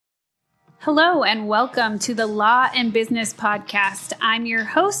Hello and welcome to the Law and Business Podcast. I'm your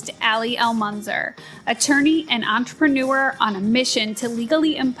host, Ali El-Munzer, attorney and entrepreneur on a mission to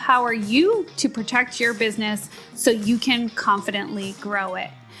legally empower you to protect your business so you can confidently grow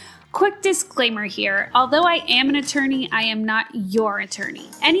it. Quick disclaimer here, although I am an attorney, I am not your attorney.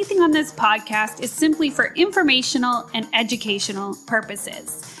 Anything on this podcast is simply for informational and educational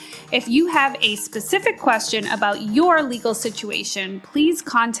purposes. If you have a specific question about your legal situation, please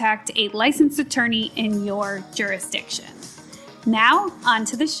contact a licensed attorney in your jurisdiction. Now, on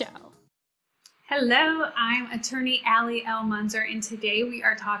to the show. Hello, I'm attorney Ali El-Munzer, and today we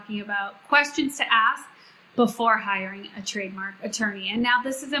are talking about questions to ask before hiring a trademark attorney. And now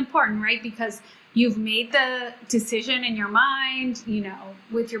this is important, right? Because you've made the decision in your mind,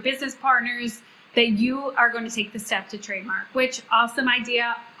 with your business partners, that you are going to take the step to trademark, which awesome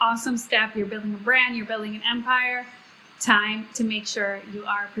idea, awesome step. You're building a brand, you're building an empire. Time to make sure you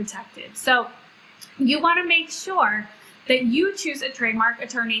are protected. So you want to make sure that you choose a trademark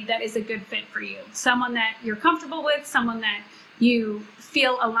attorney that is a good fit for you. Someone that you're comfortable with, someone that you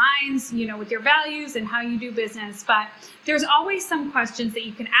feel aligns, with your values and how you do business. But there's always some questions that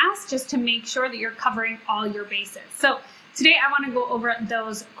you can ask just to make sure that you're covering all your bases. So today, I want to go over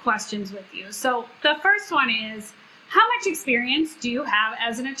those questions with you. So the first one is, how much experience do you have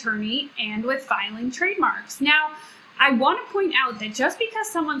as an attorney and with filing trademarks? Now, I want to point out that just because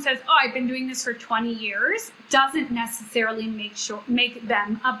someone says, I've been doing this for 20 years, doesn't necessarily make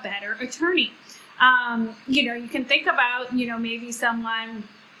them a better attorney. You can think about, maybe someone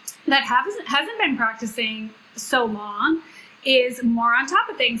that hasn't been practicing so long is more on top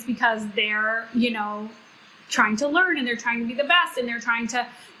of things because they're, trying to learn and they're trying to be the best and they're trying to,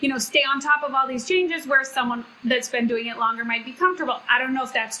 stay on top of all these changes, where someone that's been doing it longer might be comfortable. I don't know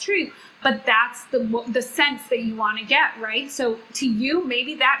if that's true, but that's the sense that you want to get, right? So to you,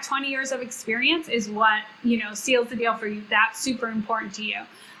 maybe that 20 years of experience is what, seals the deal for you. That's super important to you.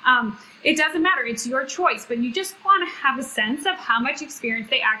 It doesn't matter. It's your choice, but you just want to have a sense of how much experience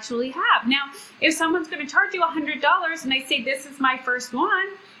they actually have. Now, if someone's going to charge you $100 and they say, this is my first one,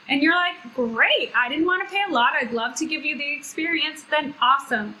 and you're like, great, I didn't want to pay a lot, I'd love to give you the experience, then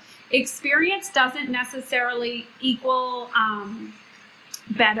awesome. Experience doesn't necessarily equal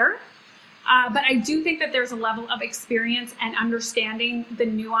better, but I do think that there's a level of experience and understanding the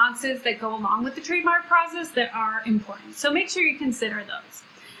nuances that go along with the trademark process that are important. So make sure you consider those.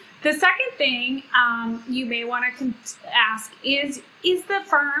 The second thing you may want to ask is the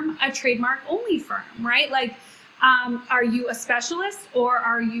firm a trademark-only firm, right? Are you a specialist or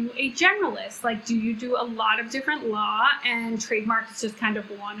are you a generalist? Do you do a lot of different law and trademark is just kind of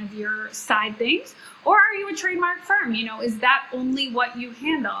one of your side things? Or are you a trademark firm? Is that only what you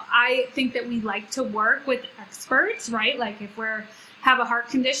handle? I think that we like to work with experts, right? If we have a heart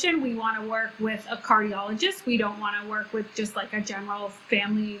condition, we want to work with a cardiologist. We don't want to work with just a general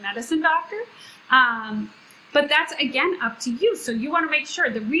family medicine doctor. But that's, again, up to you. So you want to make sure.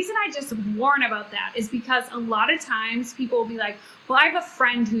 The reason I just warn about that is because a lot of times people will be like, well, I have a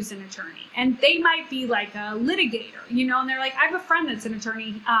friend who's an attorney. And they might be like a litigator, and they're like, I have a friend that's an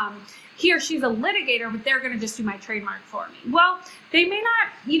attorney. He or she's a litigator, but they're going to just do my trademark for me. Well, they may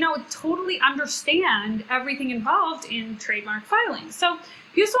not, totally understand everything involved in trademark filing. So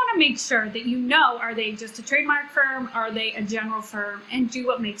you just want to make sure that are they just a trademark firm? Are they a general firm? And do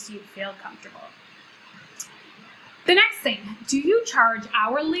what makes you feel comfortable. The next thing, do you charge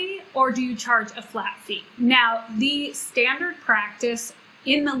hourly or do you charge a flat fee? Now, the standard practice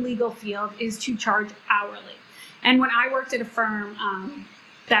in the legal field is to charge hourly. And when I worked at a firm,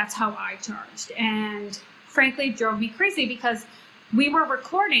 that's how I charged. And frankly, it drove me crazy because we were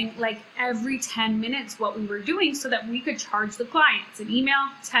recording every 10 minutes what we were doing so that we could charge the clients. An email,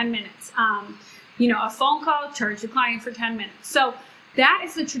 10 minutes. A phone call, charge the client for 10 minutes. So that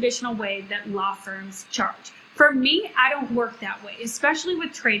is the traditional way that law firms charge. For me, I don't work that way, especially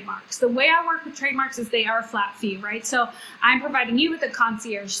with trademarks. The way I work with trademarks is they are a flat fee, right? So I'm providing you with a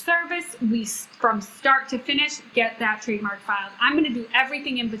concierge service. We, from start to finish, get that trademark filed. I'm going to do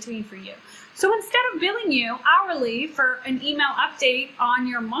everything in between for you. So instead of billing you hourly for an email update on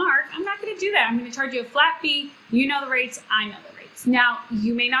your mark, I'm not going to do that. I'm going to charge you a flat fee. You know the rates. I know the rates. Now,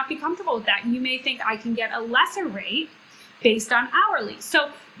 you may not be comfortable with that. You may think I can get a lesser rate based on hourly. So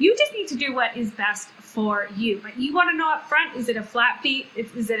you just need to do what is best for you. But you want to know up front, is it a flat fee?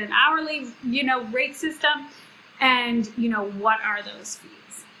 Is it an hourly, rate system? And, what are those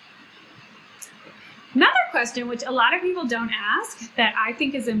fees? Another question, which a lot of people don't ask that I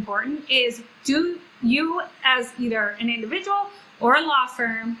think is important, is do you as either an individual or a law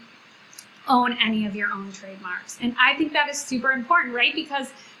firm own any of your own trademarks. And I think that is super important, right?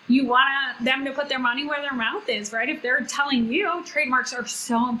 Because you want them to put their money where their mouth is, right? If they're telling you trademarks are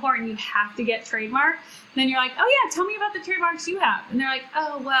so important, you have to get trademark, then you're like, oh yeah, tell me about the trademarks you have. And they're like,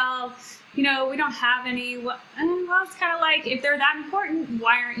 oh, well, we don't have any. Well, it's kind of like, if they're that important,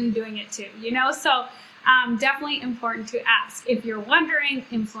 why aren't you doing it too? So definitely important to ask. If you're wondering,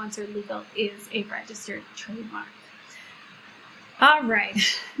 Influencer Legal is a registered trademark. All right,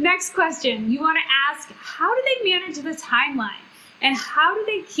 next question. You want to ask, how do they manage the timeline? And how do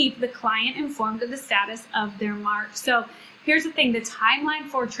they keep the client informed of the status of their mark? So here's the thing, the timeline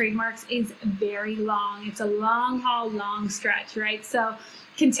for trademarks is very long. It's a long haul, long stretch, right? So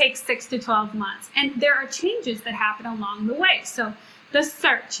it can take 6 to 12 months. And there are changes that happen along the way. So the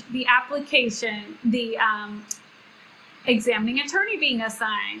search, the application, the examining attorney being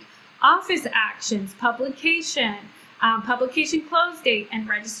assigned, office actions, publication close date, and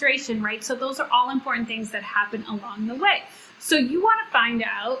registration, right? So those are all important things that happen along the way. So you want to find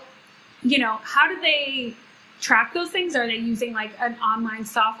out, how do they track those things? Are they using like an online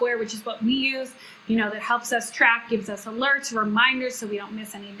software, which is what we use, that helps us track, gives us alerts, reminders, so we don't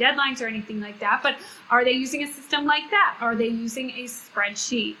miss any deadlines or anything like that. But are they using a system like that? Are they using a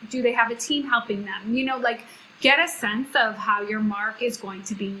spreadsheet? Do they have a team helping them? Get a sense of how your mark is going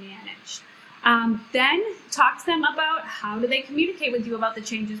to be managed. Then talk to them about how do they communicate with you about the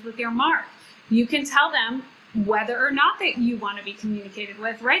changes with your mark. You can tell them whether or not that you want to be communicated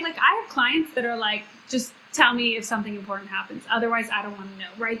with, right? Like I have clients that are like, just tell me if something important happens. Otherwise, I don't want to know,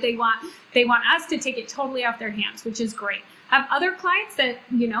 right? They want us to take it totally off their hands, which is great. I have other clients that,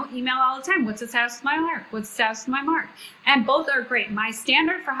 email all the time. What's the status of my mark? What's the status of my mark? And both are great. My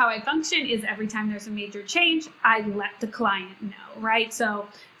standard for how I function is every time there's a major change, I let the client know, right? So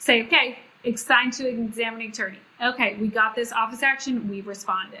say, okay, assigned to an examining attorney. Okay, we got this office action, we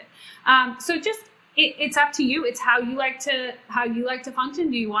responded. So just, it's up to you. It's how you like to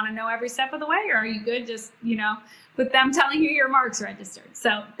function. Do you want to know every step of the way, or are you good just, with them telling you your mark's registered?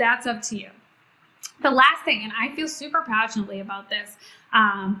 So that's up to you. The last thing, and I feel super passionately about this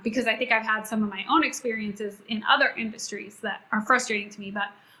because I think I've had some of my own experiences in other industries that are frustrating to me, but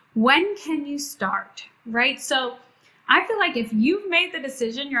when can you start, right? So I feel like if you've made the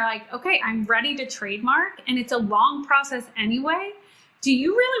decision, you're like, okay, I'm ready to trademark, and it's a long process anyway. Do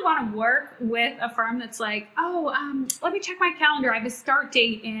you really want to work with a firm that's like, let me check my calendar, I have a start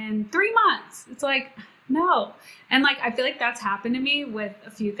date in 3 months? It's like, no. And like, I feel like that's happened to me with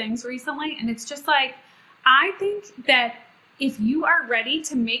a few things recently. And it's just like, I think that if you are ready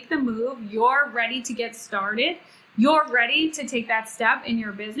to make the move, you're ready to get started, you're ready to take that step in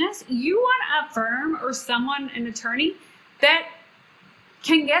your business, you want a firm or someone, an attorney, that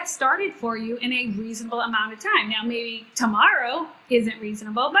can get started for you in a reasonable amount of time. Now, maybe tomorrow isn't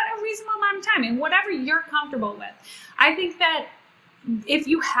reasonable, but a reasonable amount of time, and whatever you're comfortable with. I think that if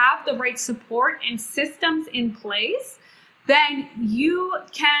you have the right support and systems in place, then you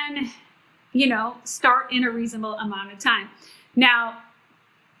can, start in a reasonable amount of time. Now,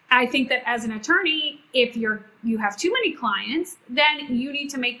 I think that as an attorney, if you have too many clients, then you need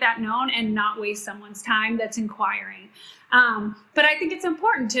to make that known and not waste someone's time that's inquiring. But I think it's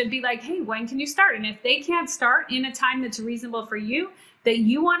important to be like, hey, when can you start? And if they can't start in a time that's reasonable for you, that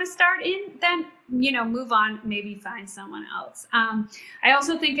you want to start in, then, move on, maybe find someone else. I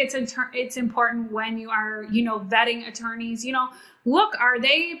also think it's important when you are, vetting attorneys, look, are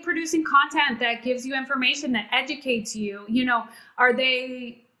they producing content that gives you information that educates you? Are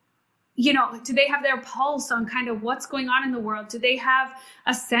they, do they have their pulse on kind of what's going on in the world? Do they have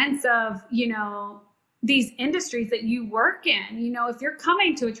a sense of, these industries that you work in? If you're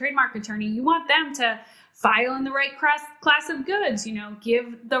coming to a trademark attorney, you want them to file in the right class of goods,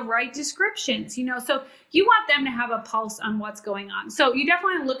 give the right descriptions, so you want them to have a pulse on what's going on. So you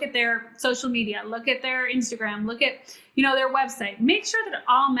definitely want to look at their social media, look at their Instagram, look at, their website, make sure that it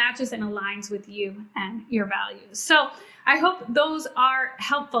all matches and aligns with you and your values. So I hope those are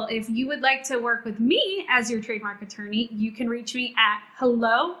helpful. If you would like to work with me as your trademark attorney, you can reach me at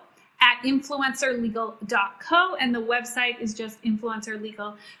hello@influencerlegal.co, and the website is just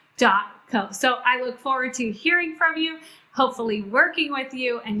influencerlegal.co. So I look forward to hearing from you, hopefully working with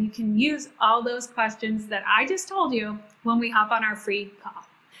you, and you can use all those questions that I just told you when we hop on our free call.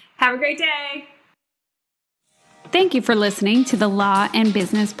 Have a great day. Thank you for listening to the Law and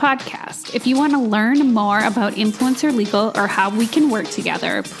Business Podcast. If you want to learn more about Influencer Legal or how we can work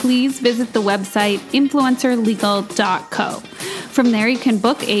together, please visit the website influencerlegal.co. From there, you can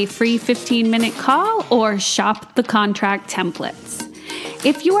book a free 15-minute call or shop the contract templates.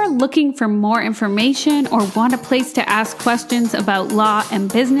 If you are looking for more information or want a place to ask questions about law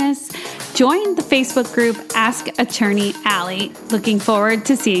and business, Join the Facebook group Ask Attorney Allie. Looking forward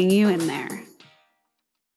to seeing you in there.